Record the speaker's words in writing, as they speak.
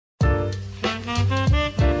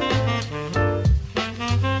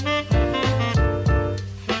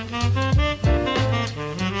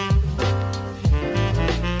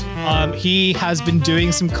he has been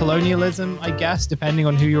doing some colonialism, I guess, depending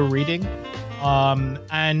on who you're reading.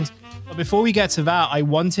 And but before we get to that, I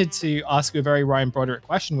wanted to ask you a very Ryan Broderick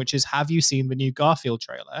question, which is: have you seen the new Garfield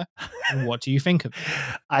trailer, and what do you think of it?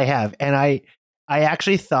 I have, and I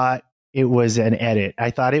actually thought it was an edit.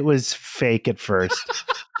 I thought it was fake at first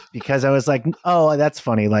because I was like, "Oh, that's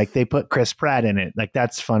funny." Like they put Chris Pratt in it. Like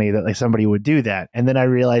that's funny that like somebody would do that. And then I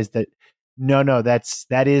realized that no,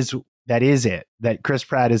 that is it. That Chris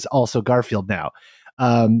Pratt is also Garfield now.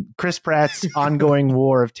 Chris Pratt's ongoing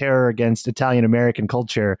war of terror against Italian American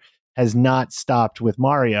culture has not stopped with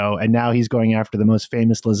Mario, and now he's going after the most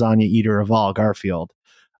famous lasagna eater of all, Garfield.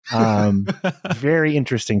 Very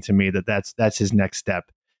interesting to me that's his next step.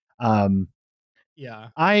 Um, Yeah.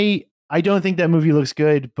 I don't think that movie looks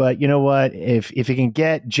good, but you know what? If it can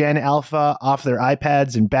get Gen Alpha off their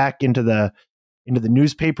iPads and back into the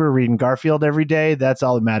newspaper reading Garfield every day, that's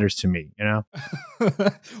all that matters to me, you know?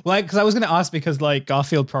 Like, because I was going to ask, because like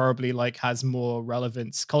Garfield probably like has more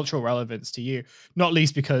relevance, cultural relevance to you, not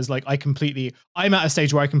least because like I'm at a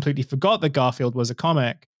stage where I completely forgot that Garfield was a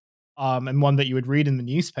comic, and one that you would read in the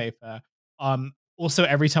newspaper. Also,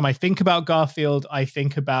 every time I think about Garfield, I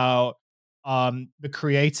think about the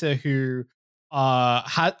creator who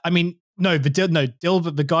had, I mean, no,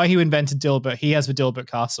 Dilbert, the guy who invented Dilbert, he has the Dilbert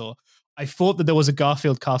Castle. I thought that there was a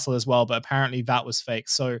Garfield Castle as well, but apparently that was fake.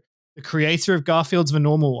 So the creator of Garfield's the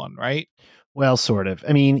normal one, right? Well, sort of.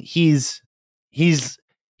 I mean, he's he's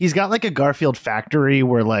got like a Garfield factory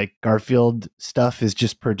where like Garfield stuff is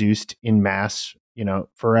just produced in mass, you know,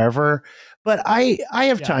 forever. But I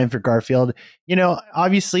have Yeah. time for Garfield. You know,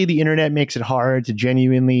 obviously the internet makes it hard to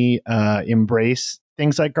genuinely embrace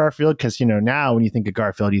things like Garfield because you know now when you think of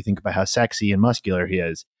Garfield, you think about how sexy and muscular he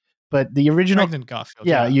is. But the original, Pregnant Garfield,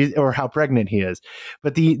 yeah, yeah. or how pregnant he is.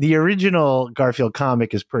 But the original Garfield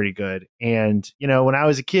comic is pretty good. And you know, when I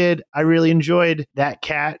was a kid, I really enjoyed that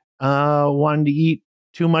cat wanting to eat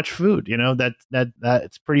too much food. You know,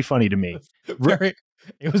 that's pretty funny to me. Very,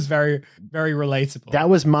 it was very, very relatable. That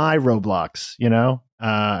was my Roblox. You know,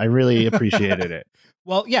 I really appreciated it.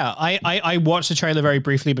 Well, yeah, I watched the trailer very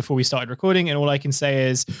briefly before we started recording, and all I can say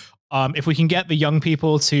is, if we can get the young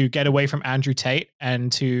people to get away from Andrew Tate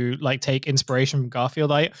and to like take inspiration from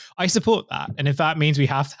Garfield, I support that. And if that means we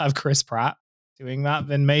have to have Chris Pratt doing that,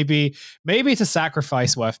 then maybe it's a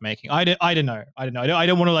sacrifice worth making. I don't know. I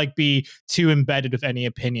don't want to like be too embedded with any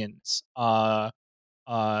opinions. You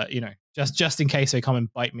know, just in case they come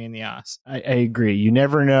and bite me in the ass. I agree. You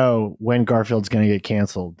never know when Garfield's going to get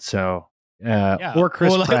canceled. So, Yeah, or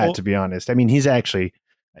Chris like, Pratt, to be honest. I mean, he's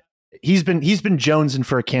been jonesing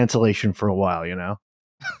for a cancellation for a while. You know.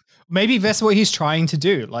 maybe that's what he's trying to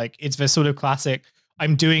do. Like it's the sort of classic.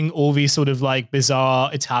 I'm doing all these sort of like bizarre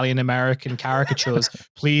Italian American caricatures.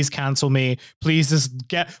 Please cancel me. Please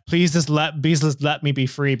just let me be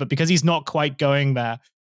free. But because he's not quite going there,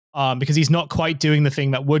 because he's not quite doing the thing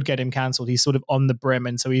that would get him cancelled, he's sort of on the brim,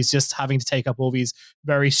 and so he's just having to take up all these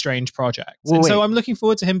very strange projects. Well, And wait, so I'm looking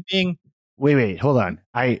forward to him being. wait, hold on.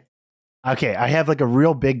 Okay, I have like a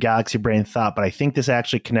real big galaxy brain thought, but I think this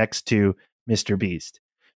actually connects to Mr. Beast,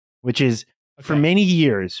 which is for Okay. many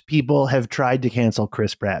years, people have tried to cancel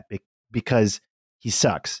Chris Pratt because he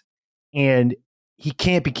sucks. And he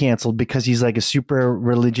can't be canceled because he's like a super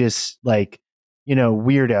religious, like, you know,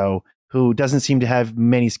 weirdo who doesn't seem to have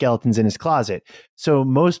many skeletons in his closet. So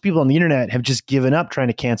most people on the internet have just given up trying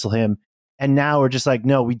to cancel him. And now we're just like,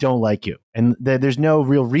 no, we don't like you. And there's no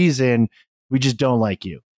real reason. We just don't like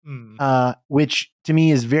you. Mm. Which to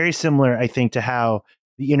me is very similar, I think, to how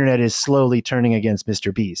the internet is slowly turning against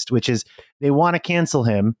Mr. Beast, which is they want to cancel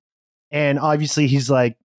him. And obviously he's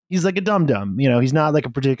like a dum dum, you know, he's not like a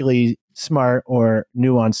particularly smart or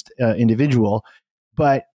nuanced individual,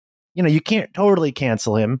 but you know, you can't totally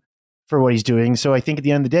cancel him for what he's doing. So I think at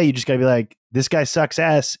the end of the day, you just gotta be like, this guy sucks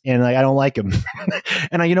ass and like, I don't like him.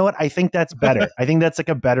 And you know what? I think that's better. I think that's like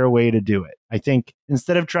a better way to do it. I think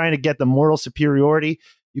instead of trying to get the moral superiority,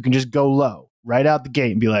 you can just go low right out the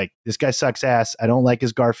gate and be like, this guy sucks ass. I don't like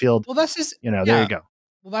his Garfield. Well, that's just, You know, there yeah. you go.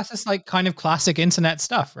 Well, that's just like kind of classic internet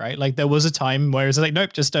stuff, right? Like there was a time where it's like,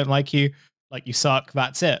 nope, just don't like you suck.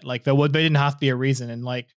 That's it. Like there didn't have to be a reason. And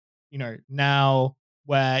like, you know, now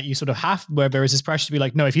where you sort of where there is this pressure to be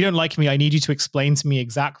like, no, if you don't like me, I need you to explain to me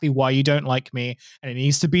exactly why you don't like me. And it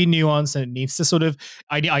needs to be nuanced and it needs to sort of,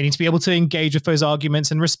 I need to be able to engage with those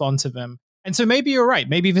arguments and respond to them. And so maybe you're right.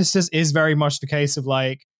 Maybe this just is very much the case of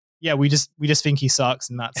like, yeah, we just think he sucks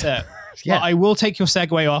and that's it. Yeah. Well, I will take your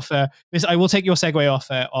segue offer. I will take your segue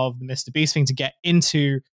offer of the Mr. Beast thing to get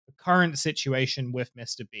into the current situation with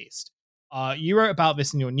Mr. Beast. You wrote about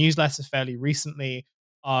this in your newsletter fairly recently.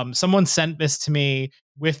 Someone sent this to me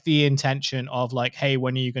with the intention of like, hey,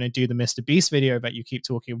 when are you going to do the Mr. Beast video that you keep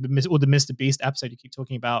talking, or the Mr. Beast episode you keep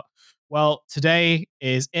talking about? Well, today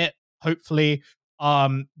is it. Hopefully,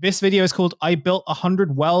 this video is called "I Built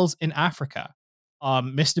 100 Wells in Africa."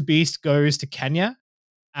 Mr. Beast goes to Kenya,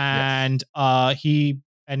 Yes.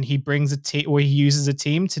 and he brings a team, or he uses a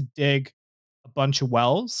team to dig a bunch of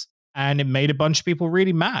wells, and it made a bunch of people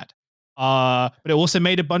really mad. But it also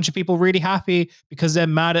made a bunch of people really happy because they're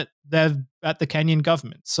mad at the Kenyan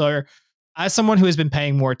government. So, as someone who has been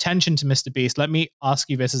paying more attention to Mr. Beast, let me ask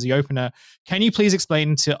you this as the opener. Can you please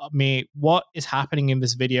explain to me what is happening in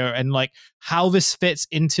this video and like how this fits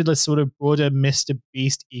into the sort of broader Mr.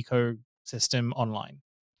 Beast ecosystem online?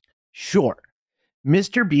 Sure.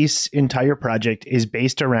 Mr. Beast's entire project is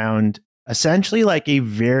based around essentially like a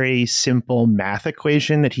very simple math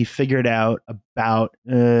equation that he figured out about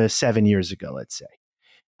 7 years ago, let's say.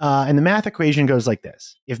 And the math equation goes like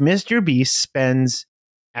this: if Mr. Beast spends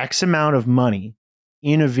X amount of money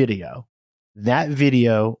in a video, that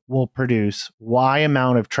video will produce Y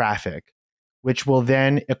amount of traffic, which will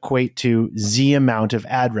then equate to Z amount of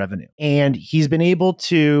ad revenue. And he's been able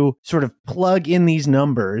to sort of plug in these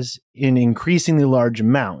numbers in increasingly large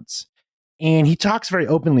amounts. And he talks very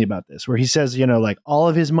openly about this, where he says, like all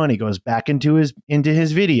of his money goes back into his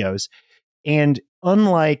videos. And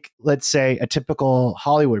unlike, let's say, a typical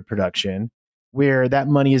Hollywood production, where that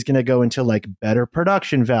money is going to go into like better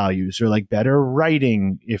production values or like better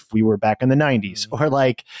writing if we were back in the 90s, or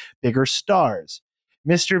like bigger stars,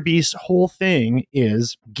 Mr. Beast's whole thing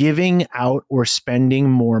is giving out or spending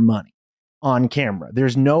more money on camera.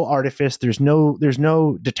 There's no artifice, there's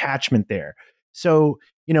no detachment there. So,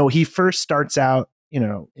 he first starts out, in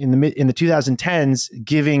the 2010s,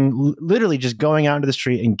 giving, literally just going out into the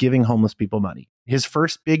street and giving homeless people money. His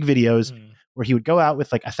first big videos where he would go out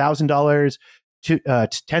with like $1,000 to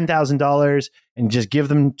 $10,000 and just give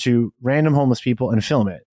them to random homeless people and film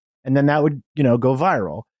it. And then that would, go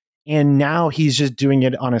viral. And now he's just doing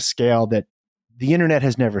it on a scale that the internet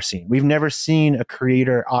has never seen. We've never seen a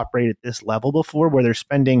creator operate at this level before, where they're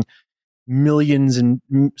spending millions and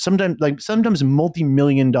sometimes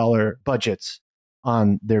multi-million dollar budgets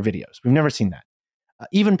on their videos. We've never seen that.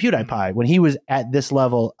 Even PewDiePie, when he was at this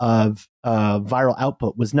level of viral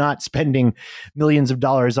output, was not spending millions of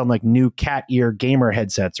dollars on like new cat ear gamer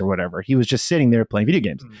headsets or whatever. He was just sitting there playing video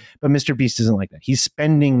games. But Mr. Beast isn't like that. He's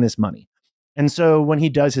spending this money. And so when he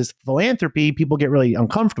does his philanthropy, people get really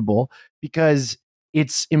uncomfortable because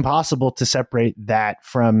it's impossible to separate that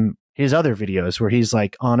from his other videos where he's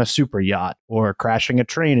like on a super yacht or crashing a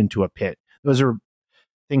train into a pit. Those are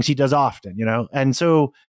things he does often, And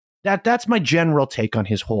so that's my general take on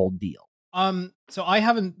his whole deal. So I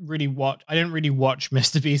didn't really watch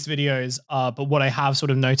Mr. Beast videos, but what I have sort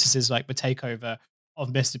of noticed is like the takeover of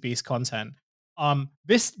Mr. Beast content.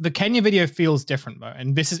 The Kenya video feels different though,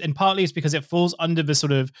 and partly it's because it falls under the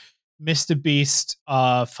sort of Mr. Beast,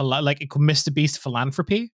 Mr. Beast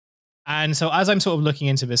philanthropy. And so as I'm sort of looking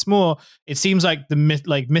into this more, it seems like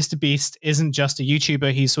Mr. Beast isn't just a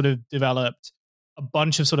YouTuber. He's sort of developed a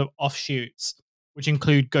bunch of sort of offshoots, which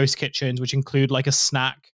include ghost kitchens, which include like a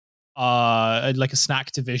snack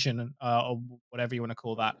division, or whatever you want to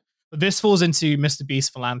call that. But this falls into Mr.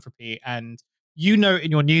 Beast philanthropy. And you note in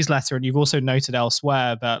your newsletter, and you've also noted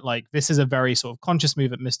elsewhere, that like this is a very sort of conscious move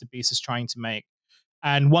that Mr. Beast is trying to make,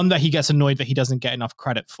 and one that he gets annoyed that he doesn't get enough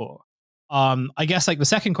credit for. I guess like the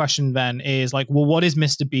second question then is like, well, what is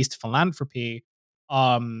Mr. Beast philanthropy?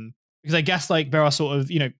 Because I guess like there are sort of,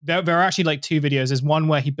 there are actually like two videos. There's one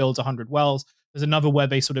where he builds 100 wells. There's another where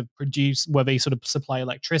they sort of supply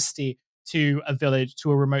electricity to a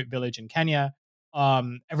remote village in Kenya.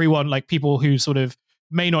 Everyone, like people who sort of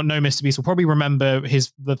may not know Mr. Beast will probably remember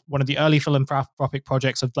one of the early philanthropic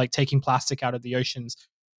projects of like taking plastic out of the oceans.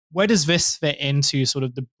 Where does this fit into sort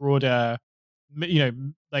of the broader,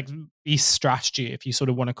 like Beast strategy, if you sort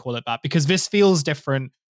of want to call it that? Because this feels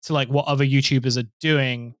different to like what other YouTubers are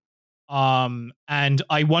doing. And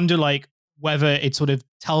I wonder like whether it sort of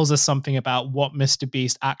tells us something about what Mr.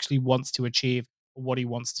 Beast actually wants to achieve or what he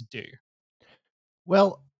wants to do.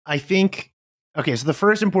 Well, I think, okay, so the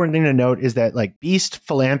first important thing to note is that like Beast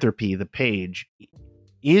Philanthropy, the page,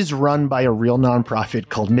 is run by a real nonprofit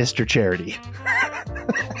called Mr. Charity.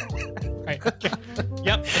 Right. Okay.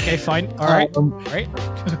 Yep. Okay, fine. All right.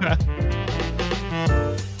 Right.